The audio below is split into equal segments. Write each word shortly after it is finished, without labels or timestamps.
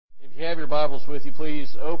have your Bibles with you,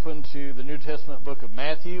 please open to the New Testament book of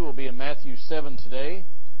Matthew. We'll be in Matthew 7 today.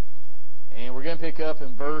 And we're going to pick up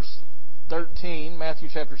in verse 13, Matthew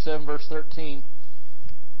chapter 7, verse 13.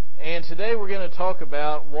 And today we're going to talk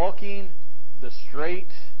about walking the straight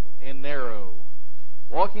and narrow.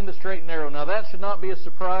 Walking the straight and narrow. Now that should not be a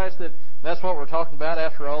surprise that that's what we're talking about.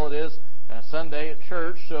 After all, it is Sunday at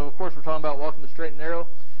church. So of course we're talking about walking the straight and narrow.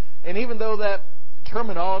 And even though that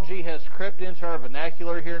terminology has crept into our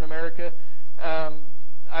vernacular here in America,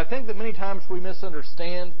 I think that many times we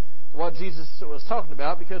misunderstand what Jesus was talking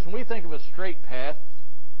about, because when we think of a straight path,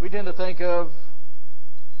 we tend to think of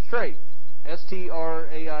straight,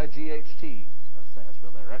 S-T-R-A-I-G-H-T. I think I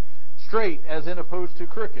spelled that right. Straight, as in opposed to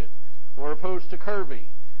crooked, or opposed to curvy.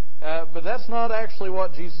 But that's not actually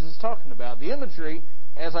what Jesus is talking about. The imagery,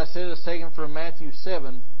 as I said, is taken from Matthew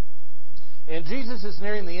 7, and Jesus is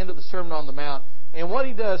nearing the end of the Sermon on the Mount. And what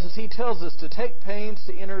he does is he tells us to take pains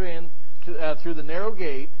to enter in through the narrow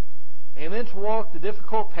gate, and then to walk the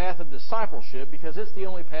difficult path of discipleship, because it's the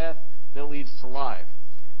only path that leads to life.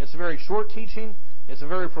 It's a very short teaching. It's a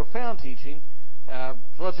very profound teaching. So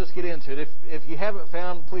let's just get into it. If you haven't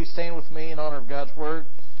found, please stand with me in honor of God's Word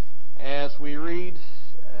as we read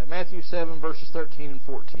Matthew 7, verses 13 and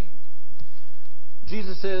 14.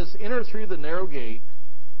 Jesus says, "Enter through the narrow gate,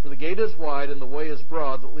 for the gate is wide and the way is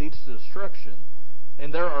broad that leads to destruction,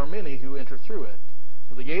 and there are many who enter through it.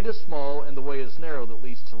 For the gate is small and the way is narrow that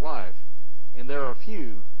leads to life, and there are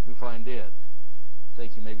few who find it."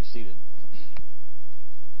 Thank you. You may be seated.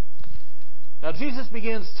 Now Jesus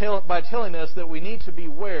begins by telling us that we need to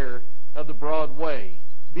beware of the broad way.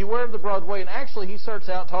 Beware of the broad way. And actually he starts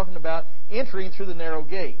out talking about entering through the narrow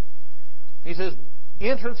gate. He says,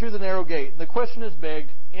 enter through the narrow gate. And the question is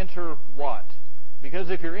begged, enter what? Because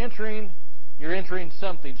if you're entering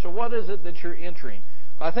something. So what is it that you're entering?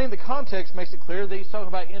 I think the context makes it clear that he's talking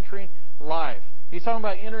about entering life. He's talking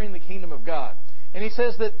about entering the kingdom of God. And he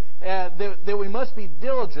says that we must be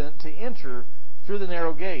diligent to enter through the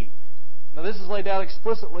narrow gate. Now this is laid out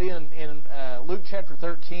explicitly in Luke chapter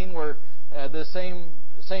 13, where the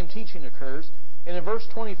same teaching occurs. And in verse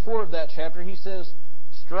 24 of that chapter, he says,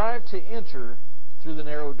 "Strive to enter through the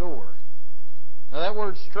narrow door." Now that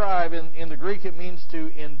word "strive" in the Greek, it means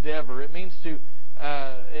to endeavor. It means to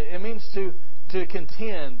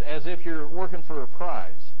contend, as if you're working for a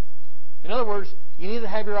prize. In other words, you need to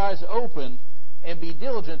have your eyes open and be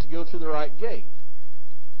diligent to go through the right gate.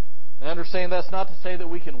 And understand that's not to say that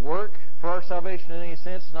we can work for our salvation in any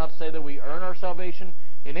sense. It's not to say that we earn our salvation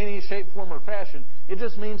in any shape, form, or fashion. It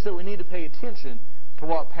just means that we need to pay attention to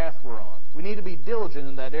what path we're on. We need to be diligent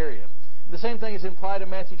in that area. The same thing is implied in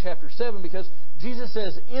Matthew chapter 7, because Jesus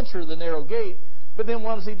says, enter the narrow gate, but then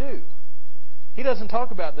what does he do? He doesn't talk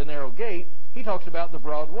about the narrow gate. He talks about the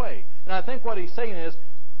broad way. And I think what he's saying is,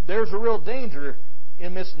 there's a real danger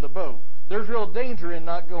in missing the boat. There's real danger in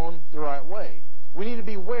not going the right way. We need to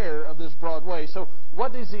beware of this broad way. So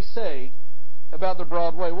what does he say about the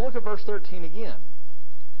broad way? Well, look at verse 13 again.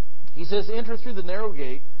 He says, enter through the narrow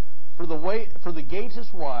gate, for the gate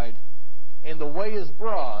is wide, and the way is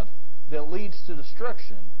broad that leads to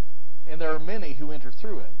destruction, and there are many who enter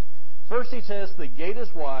through it. First he says, the gate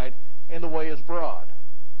is wide, and the way is broad.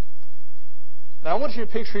 Now I want you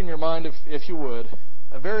to picture in your mind, if you would,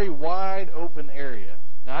 a very wide open area.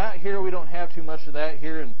 Now out here we don't have too much of that.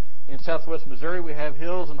 Here in southwest Missouri we have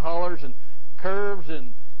hills and hollers and curves,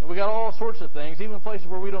 and we got all sorts of things. Even places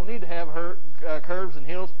where we don't need to have curves and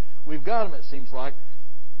hills, we've got them, it seems like.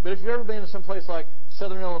 But if you've ever been to some place like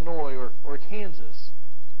southern Illinois or Kansas,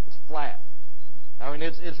 it's flat. I mean,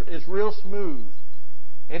 it's real smooth.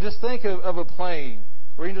 And just think of a plain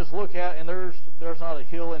where you can just look out and there's not a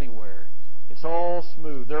hill anywhere. It's all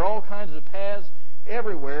smooth. There are all kinds of paths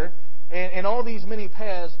everywhere, and all these many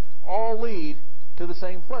paths all lead to the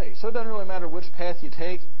same place. So it doesn't really matter which path you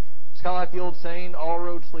take. It's kind of like the old saying, all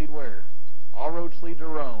roads lead where? All roads lead to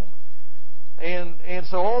Rome. And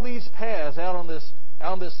so all these paths out on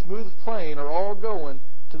this smooth plain are all going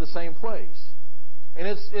to the same place. And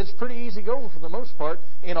it's pretty easy going for the most part,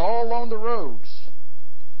 and all along the roads.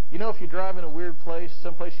 You know, if you drive in a weird place,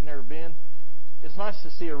 someplace you've never been, it's nice to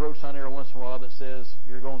see a road sign every once in a while that says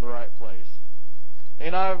you're going the right place.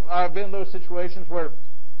 And I've been in those situations where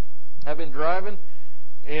I've been driving,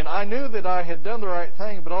 and I knew that I had done the right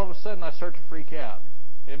thing, but all of a sudden I start to freak out.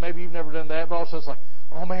 And maybe you've never done that, but all of a sudden it's like,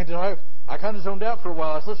 oh man, I kind of zoned out for a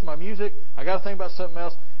while. I was listening to my music. I got to think about something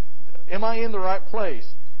else. Am I in the right place?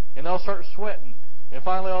 And I'll start sweating. And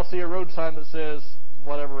finally I'll see a road sign that says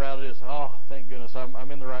whatever route it is. Oh, thank goodness,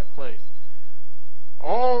 I'm in the right place.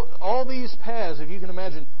 All these paths, if you can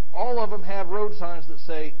imagine, all of them have road signs that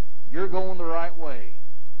say, you're going the right way.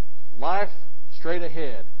 life straight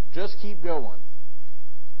ahead. Just keep going.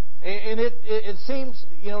 And it seems,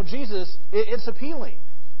 Jesus, it's appealing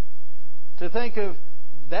to think of,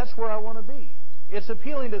 that's where I want to be. It's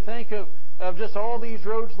appealing to think of just all these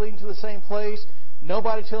roads leading to the same place.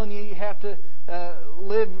 Nobody telling you have to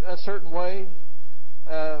live a certain way.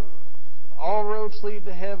 All roads lead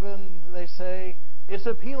to heaven, they say. It's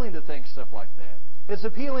appealing to think stuff like that. It's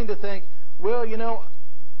appealing to think, well,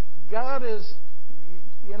 God is,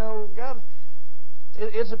 God.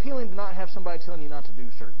 It's appealing to not have somebody telling you not to do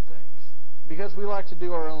certain things, because we like to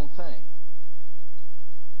do our own thing.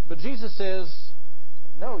 But Jesus says,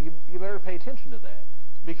 no, you better pay attention to that,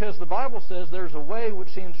 because the Bible says there's a way which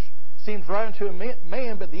seems right unto a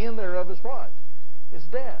man, but the end thereof is what? It's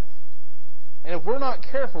death. And if we're not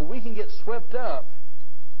careful, we can get swept up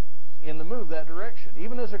in the move that direction,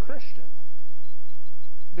 even as a Christian.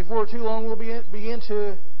 Before too long, we'll begin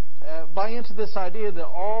to buy into this idea that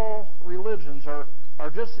all religions are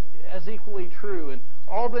just as equally true, and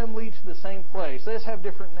all of them lead to the same place. They just have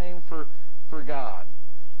different names for God.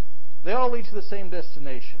 They all lead to the same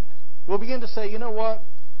destination. We'll begin to say, you know what?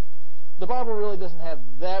 The Bible really doesn't have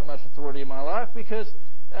that much authority in my life, because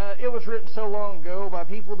it was written so long ago by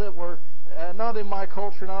people that were not in my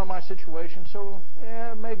culture, not in my situation, so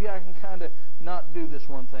maybe I can kind of not do this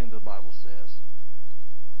one thing that the Bible says.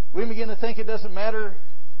 We begin to think it doesn't matter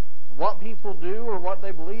what people do or what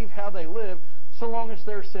they believe, how they live, so long as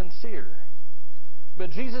they're sincere.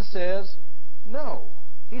 But Jesus says, no.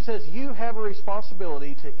 He says, you have a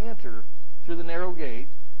responsibility to enter through the narrow gate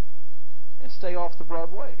and stay off the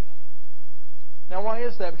broad way. Now, why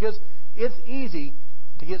is that? Because it's easy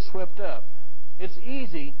to get swept up.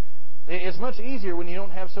 It's much easier when you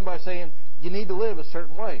don't have somebody saying, you need to live a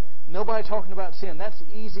certain way. Nobody talking about sin. That's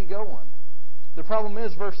easy going. The problem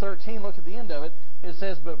is, verse 13, look at the end of it. It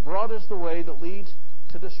says, but broad is the way that leads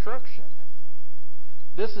to destruction.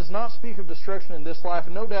 This does not speak of destruction in this life.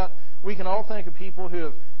 And no doubt we can all think of people who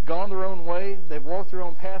have gone their own way. They've walked their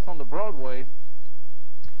own path on the broad way.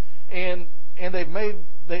 And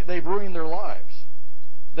they've ruined their lives.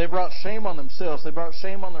 They brought shame on themselves. They brought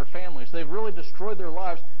shame on their families. They've really destroyed their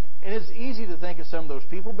lives. And it's easy to think of some of those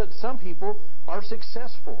people, but some people are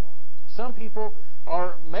successful. Some people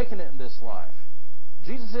are making it in this life.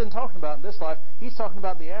 Jesus isn't talking about in this life. He's talking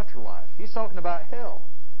about the afterlife. He's talking about hell.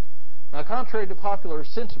 Now, contrary to popular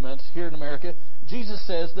sentiments here in America, Jesus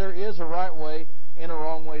says there is a right way and a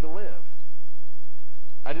wrong way to live.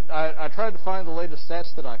 I tried to find the latest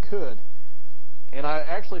stats that I could, and I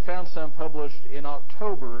actually found some published in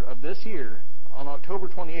October of this year, on October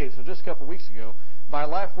 28th, so just a couple weeks ago, by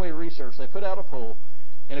Lifeway Research. They put out a poll,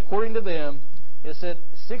 and according to them, it said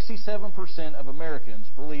 67% of Americans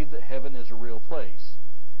believe that heaven is a real place.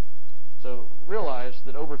 So realize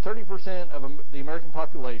that over 30% of the American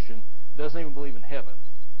population doesn't even believe in heaven.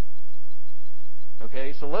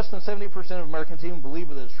 Okay, so less than 70% of Americans even believe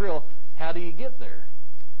that it's real. How do you get there?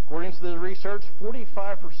 According to the research,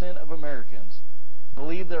 45% of Americans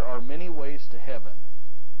believe there are many ways to heaven.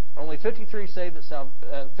 Only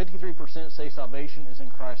 53% say salvation is in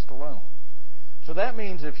Christ alone. So that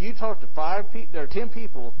means if you talk to 10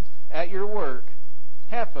 people at your work,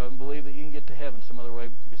 half of them believe that you can get to heaven some other way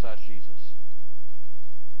besides Jesus.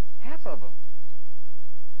 Half of them.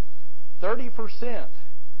 30%,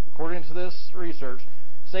 according to this research,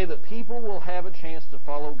 say that people will have a chance to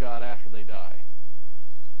follow God after they die.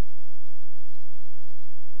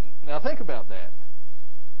 Now think about that.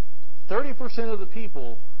 30% of the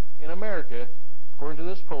people in America, according to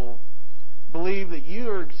this poll, believe that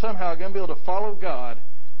you are somehow going to be able to follow God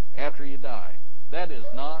after you die. That is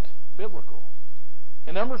not biblical.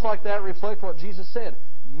 And numbers like that reflect what Jesus said.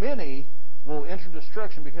 Many will enter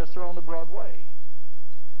destruction because they're on the broad way.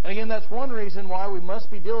 And again, that's one reason why we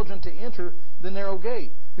must be diligent to enter the narrow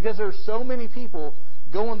gate. Because there are so many people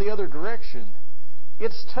going the other direction.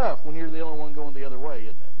 It's tough when you're the only one going the other way, isn't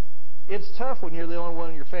it? It's tough when you're the only one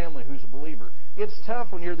in your family who's a believer. It's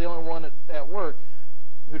tough when you're the only one at work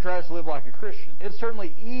who tries to live like a Christian. It's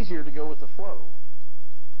certainly easier to go with the flow.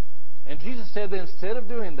 And Jesus said that instead of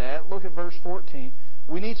doing that, look at verse 14,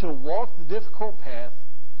 we need to walk the difficult path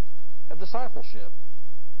of discipleship.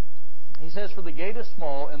 He says, for the gate is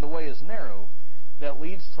small and the way is narrow that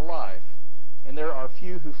leads to life, and there are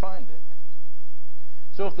few who find it.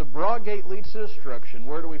 So if the broad gate leads to destruction,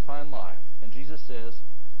 where do we find life? And Jesus says,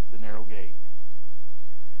 the narrow gate.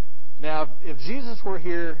 Now, if Jesus were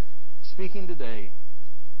here speaking today,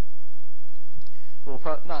 well,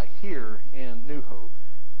 probably not here in New Hope,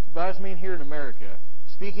 but I mean here in America,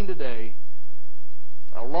 speaking today,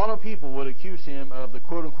 a lot of people would accuse him of the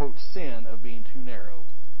quote-unquote sin of being too narrow.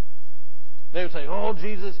 They would say, oh,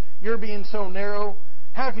 Jesus, You're being so narrow.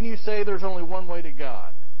 How can you say there's only one way to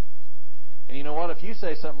God? And you know what? If you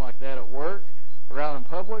say something like that at work or out in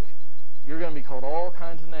public, you're going to be called all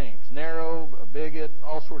kinds of names. Narrow, a bigot,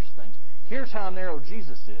 all sorts of things. Here's how narrow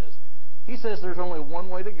Jesus is. He says there's only one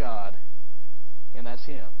way to God, and that's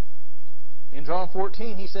Him. In John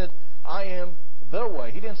 14, He said, I am the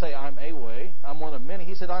way. He didn't say I'm a way. I'm one of many.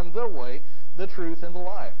 He said I'm the way, the truth, and the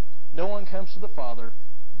life. No one comes to the Father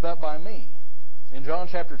but by me. In John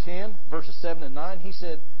chapter 10, verses 7 and 9,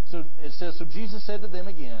 so Jesus said to them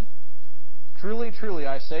again, Truly, truly,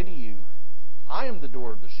 I say to you, I am the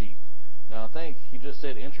door of the sheep. Now I think He just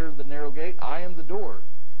said, enter the narrow gate. I am the door.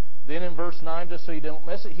 Then in verse 9, just so you don't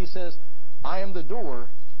miss it, He says, I am the door.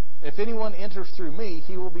 If anyone enters through me,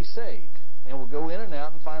 he will be saved, and will go in and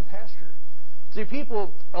out and find pasture. See,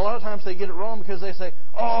 people, a lot of times they get it wrong because they say,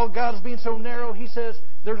 oh, God's being so narrow. He says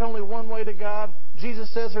there's only one way to God.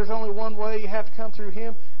 Jesus says there's only one way. You have to come through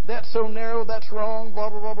Him. That's so narrow. That's wrong. Blah,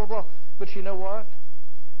 blah, blah, blah, blah. But you know what?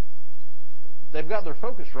 They've got their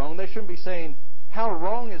focus wrong. They shouldn't be saying, how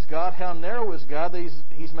wrong is God? How narrow is God that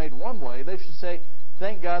He's made one way? They should say,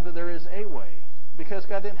 thank God that there is a way. Because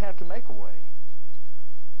God didn't have to make a way.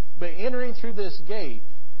 But entering through this gate,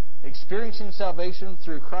 experiencing salvation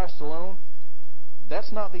through Christ alone,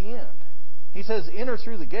 that's not the end. He says, enter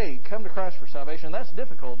through the gate, come to Christ for salvation. That's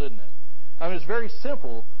difficult, isn't it? I mean, it's very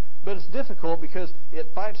simple, but it's difficult because it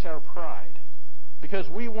fights our pride. Because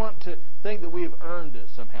we want to think that we have earned it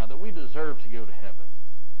somehow, that we deserve to go to heaven.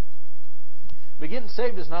 But getting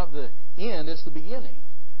saved is not the end, it's the beginning.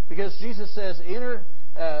 Because Jesus says, enter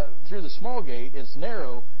through the small gate, it's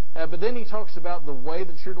narrow, but then He talks about the way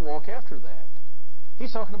that you're to walk after that.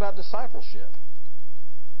 He's talking about discipleship.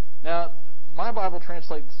 Now, my Bible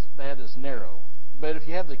translates that as narrow. But if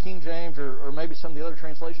you have the King James or maybe some of the other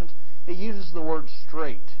translations, it uses the word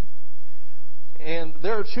strait. And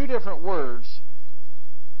there are two different words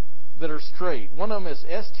that are straight. One of them is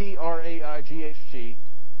S-T-R-A-I-G-H-T.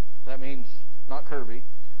 That means not curvy.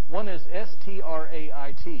 One is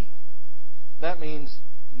S-T-R-A-I-T. That means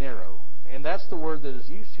narrow. And that's the word that is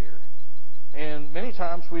used here. And many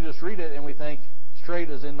times we just read it and we think straight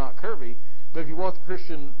as in not curvy. But if you walk the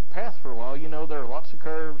Christian path for a while, you know there are lots of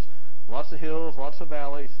curves, lots of hills, lots of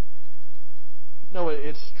valleys. No,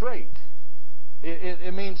 it's straight.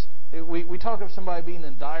 It means, we talk of somebody being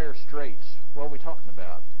in dire straits. What are we talking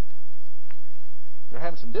about? They're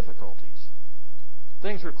having some difficulties.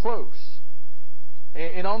 Things are close.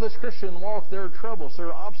 And on this Christian walk, there are troubles, there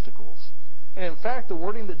are obstacles. And in fact, the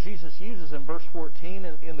wording that Jesus uses in verse 14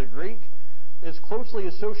 in the Greek is closely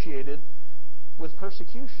associated with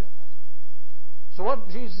persecution. So what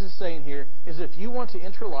Jesus is saying here is if you want to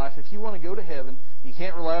enter life, if you want to go to heaven, you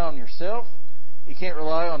can't rely on yourself. You can't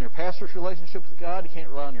rely on your pastor's relationship with God. You can't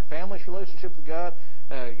rely on your family's relationship with God.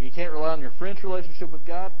 You can't rely on your friend's relationship with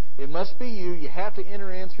God. It must be you. You have to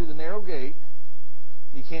enter in through the narrow gate.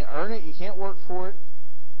 You can't earn it. You can't work for it.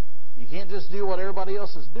 You can't just do what everybody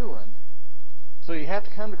else is doing. So you have to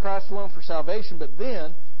come to Christ alone for salvation. But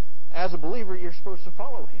then, as a believer, you're supposed to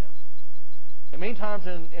follow Him. And many times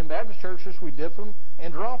in Baptist churches, we dip them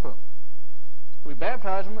and drop them. We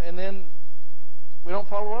baptize them, and then we don't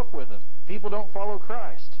follow up with them. People don't follow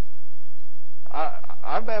Christ.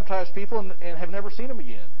 I've baptized people and have never seen them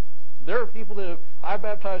again. There are people that I've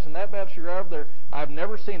baptized in that baptistry or there, I've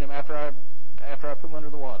never seen them after I put them under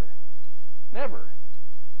the water. Never.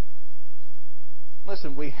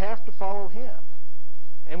 Listen, we have to follow Him.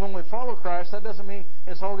 And when we follow Christ, that doesn't mean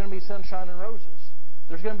it's all going to be sunshine and roses.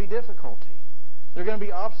 There's going to be difficulty. There are going to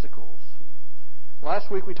be obstacles.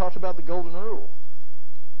 Last week we talked about the golden rule.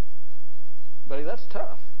 Buddy, that's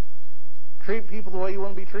tough. Treat people the way you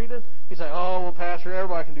want to be treated. You say, oh, well, Pastor,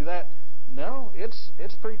 everybody can do that. No, it's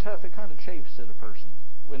pretty tough. It kind of chafes at a person.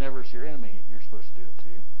 Whenever it's your enemy, you're supposed to do it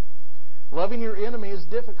to. Loving your enemy is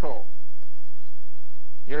difficult.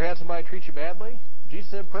 You ever had somebody treat you badly?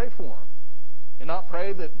 Jesus said pray for them. And not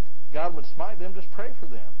pray that God would smite them, just pray for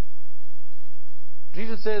them.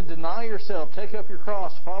 Jesus said, deny yourself, take up your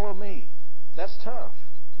cross, follow me. That's tough.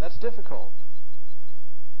 That's difficult.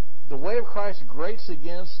 The way of Christ grates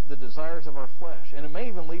against the desires of our flesh, and it may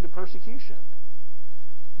even lead to persecution.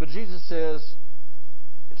 But Jesus says,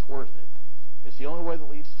 it's worth it. It's the only way that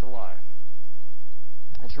leads to life.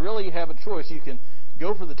 It's really, you have a choice. You can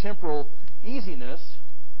go for the temporal easiness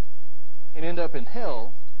and end up in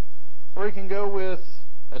hell, or you can go with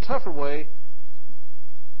a tougher way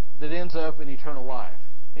that ends up in eternal life,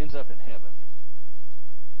 ends up in heaven.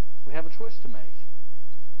 We have a choice to make.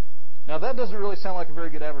 Now, that doesn't really sound like a very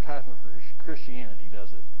good advertisement for Christianity, does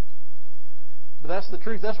it? But that's the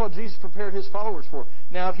truth. That's what Jesus prepared His followers for.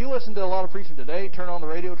 Now, if you listen to a lot of preaching today, turn on the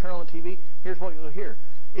radio, turn on the TV, here's what you'll hear.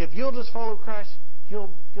 If you'll just follow Christ, He'll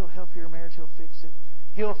help your marriage. He'll fix it.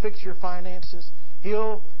 He'll fix your finances.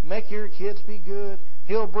 He'll make your kids be good.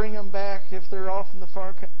 He'll bring them back if they're off in the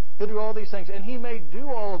far country. He'll do all these things. And He may do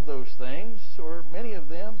all of those things, or many of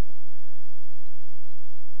them.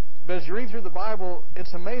 But as you read through the Bible,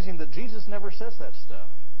 it's amazing that Jesus never says that stuff.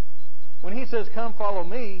 When He says, come follow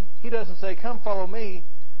me, He doesn't say, come follow me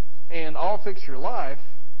and I'll fix your life.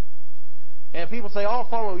 And if people say, I'll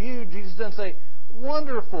follow you, Jesus doesn't say,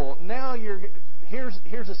 wonderful, now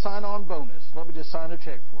here's a sign-on bonus. Let me just sign a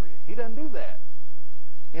check for you. He doesn't do that.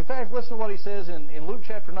 In fact, listen to what He says in Luke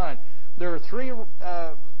chapter 9. There are three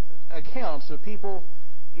accounts of people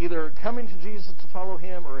either coming to Jesus to follow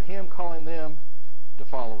Him or Him calling them to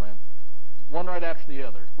follow Him, one right after the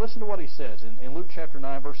other. Listen to what He says in Luke chapter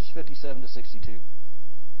 9, verses 57 to 62.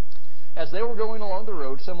 As they were going along the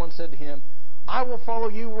road, someone said to Him, I will follow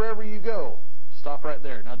you wherever you go. Stop right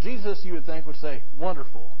there. Now, Jesus, you would think, would say,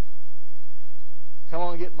 wonderful. Come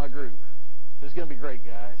on, get in my group. This is going to be great,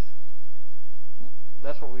 guys.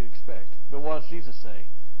 That's what we'd expect. But what does Jesus say?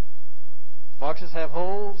 Foxes have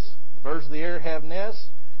holes, the birds of the air have nests,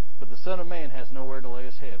 but the Son of Man has nowhere to lay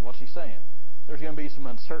His head. What's He saying? There's going to be some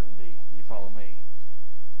uncertainty. You follow me.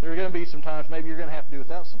 There are going to be some times maybe you're going to have to do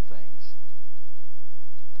without some things.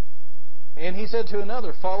 And He said to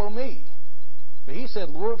another, follow me. But he said,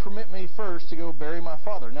 Lord, permit me first to go bury my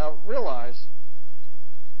father. Now, realize,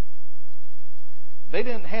 they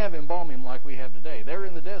didn't have embalming like we have today. They were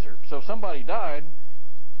in the desert. So if somebody died,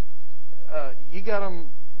 you got them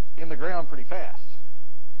in the ground pretty fast.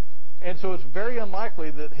 And so it's very unlikely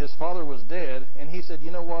that his father was dead. And he said, you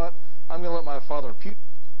know what? I'm going to let my father puke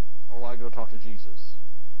while I go talk to Jesus.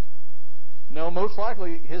 No, most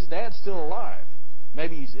likely his dad's still alive.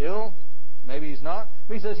 Maybe he's ill. Maybe he's not.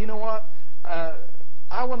 But he says, you know what?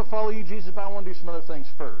 I want to follow you, Jesus, but I want to do some other things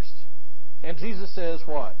first. And Jesus says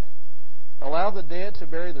what? Allow the dead to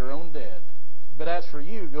bury their own dead. But as for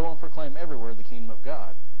you, go and proclaim everywhere the kingdom of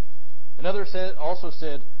God. Another also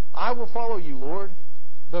said, I will follow you, Lord,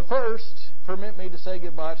 but first permit me to say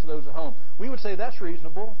goodbye to those at home. We would say that's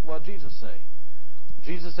reasonable. What did Jesus say?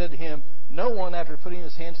 Jesus said to him, no one, after putting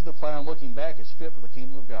his hand to the plow and looking back, is fit for the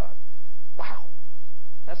kingdom of God. Wow,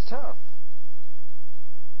 that's tough.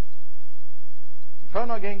 You're probably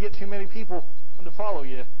not going to get too many people to follow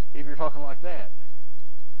you if you're talking like that.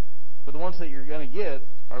 But the ones that you're going to get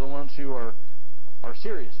are the ones who are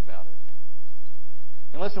serious about it.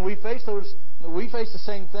 And listen, we face the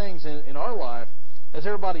same things in our life as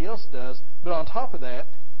everybody else does. But on top of that,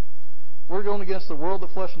 we're going against the world, the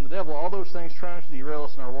flesh, and the devil, all those things trying to derail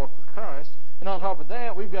us in our walk with Christ. And on top of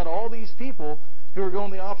that, we've got all these people who are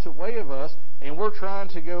going the opposite way of us, and we're trying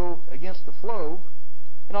to go against the flow.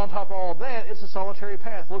 And on top of all that, it's a solitary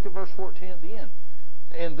path. Look at verse 14 at the end.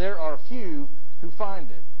 And there are few who find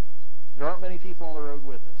it. There aren't many people on the road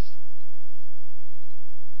with us.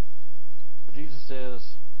 But Jesus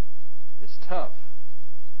says, it's tough.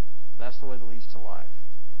 That's the way that leads to life.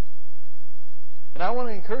 And I want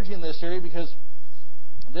to encourage you in this area because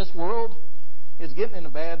this world is getting in a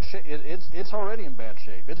bad shape. It's already in bad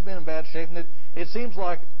shape. It's been in bad shape, and it seems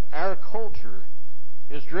like our culture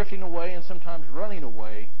is drifting away and sometimes running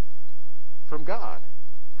away from God,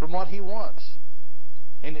 from what He wants.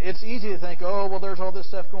 And it's easy to think, oh, well, there's all this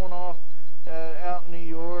stuff going off out in New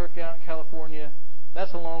York, out in California.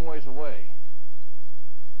 That's a long ways away.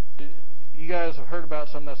 You guys have heard about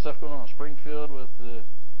some of that stuff going on in Springfield with the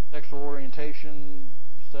sexual orientation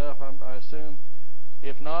stuff, I assume.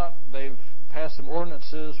 If not, they've passed some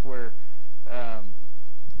ordinances where,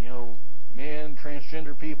 men,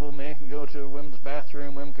 transgender people, men can go to a women's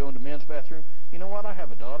bathroom, women go into men's bathroom. You know what? I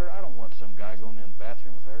have a daughter. I don't want some guy going in the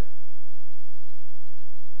bathroom with her.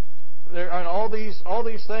 There are all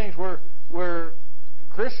these things where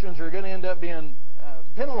Christians are going to end up being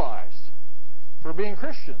penalized for being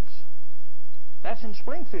Christians. That's in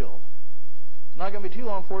Springfield. Not going to be too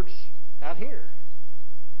long before it's out here.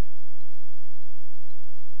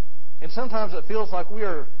 And sometimes it feels like we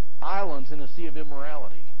are islands in a sea of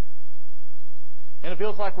immorality. And it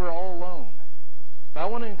feels like we're all alone. But I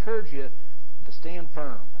want to encourage you to stand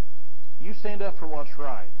firm. You stand up for what's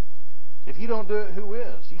right. If you don't do it, who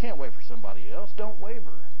is? You can't wait for somebody else. Don't waver.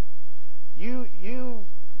 You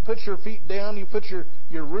put your feet down, you put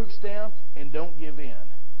your roots down, and don't give in.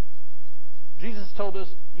 Jesus told us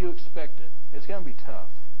you expect it. It's going to be tough.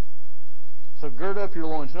 So gird up your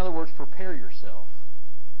loins. In other words, prepare yourself.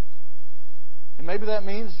 And maybe that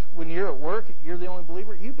means when you're at work, you're the only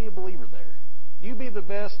believer, you be a believer there. You be the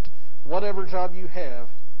best, whatever job you have,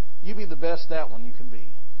 you be the best that one you can be.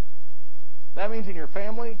 That means in your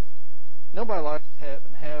family, nobody likes to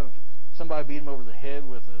have somebody beat them over the head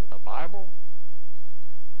with a Bible.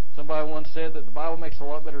 Somebody once said that the Bible makes a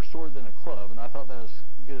lot better sword than a club, and I thought that was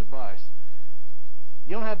good advice.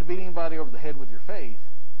 You don't have to beat anybody over the head with your faith,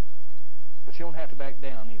 but you don't have to back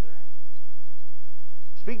down either.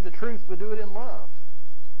 Speak the truth, but do it in love.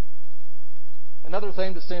 Another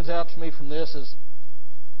thing that stands out to me from this is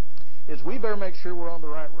we better make sure we're on the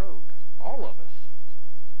right road. All of us.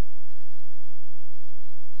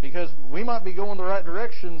 Because we might be going the right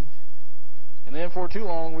direction, and then for too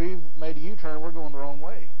long we've made a U-turn and we're going the wrong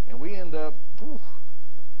way. And we end up,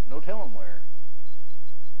 no telling where.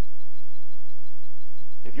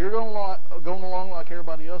 If you're going along like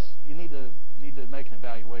everybody else, you need to make an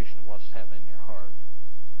evaluation of what's happening in your heart.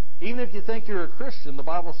 Even if you think you're a Christian, the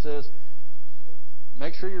Bible says,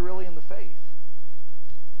 make sure you're really in the faith.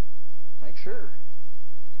 Make sure.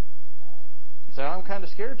 You say, I'm kind of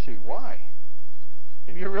scared to. Why?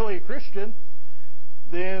 If you're really a Christian,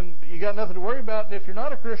 then you got nothing to worry about. And if you're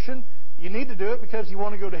not a Christian, you need to do it because you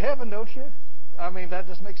want to go to heaven, don't you? I mean, that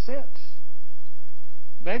just makes sense.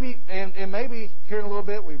 Maybe, and maybe here in a little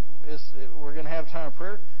bit, we're going to have time of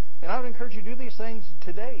prayer. And I would encourage you to do these things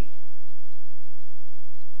today.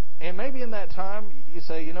 And maybe in that time, you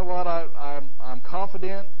say, you know what, I'm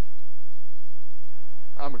confident.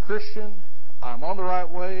 I'm a Christian. I'm on the right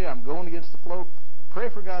way. I'm going against the flow. Pray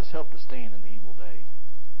for God's help to stand in the evil day.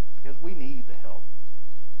 Because we need the help.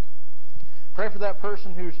 Pray for that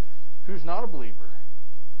person who's not a believer.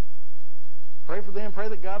 Pray for them. Pray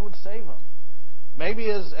that God would save them.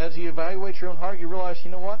 Maybe as you evaluate your own heart, you realize,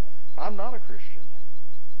 you know what? I'm not a Christian.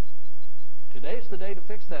 Today's the day to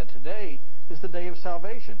fix that. Today is the day of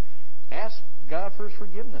salvation. Ask God for His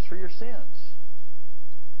forgiveness for your sins.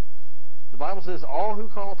 The Bible says, all who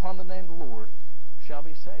call upon the name of the Lord shall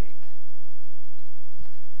be saved.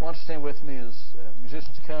 I want you to stand with me as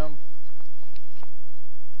musicians come.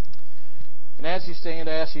 And as you stand,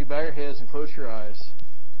 I ask you to bow your heads and close your eyes.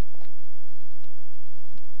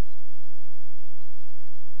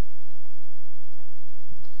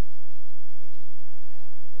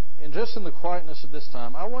 And just in the quietness of this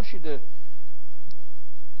time, I want you to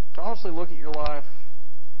honestly look at your life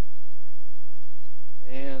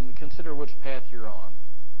and consider which path you're on.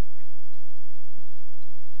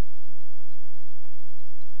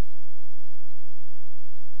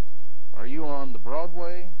 Are you on the broad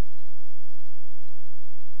way?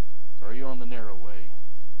 Or are you on the narrow way?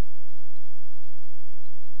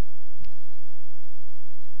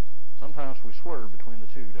 Sometimes we swerve between the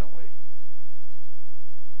two, don't we?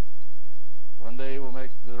 One day we'll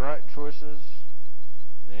make the right choices,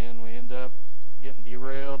 then we end up getting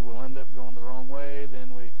derailed, we'll end up going the wrong way,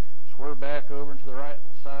 then we swerve back over into the right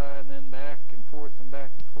side, and then back and forth and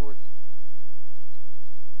back and forth.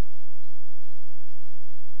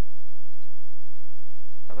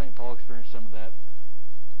 I think Paul experienced some of that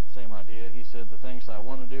same idea. He said, the things I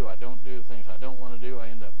want to do, I don't do. The things I don't want to do, I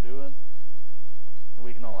end up doing. And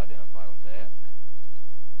we can all identify with that.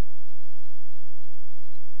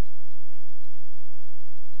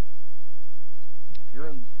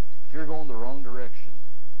 If you're going the wrong direction,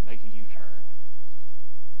 make a U-turn.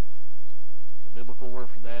 The biblical word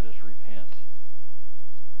for that is repent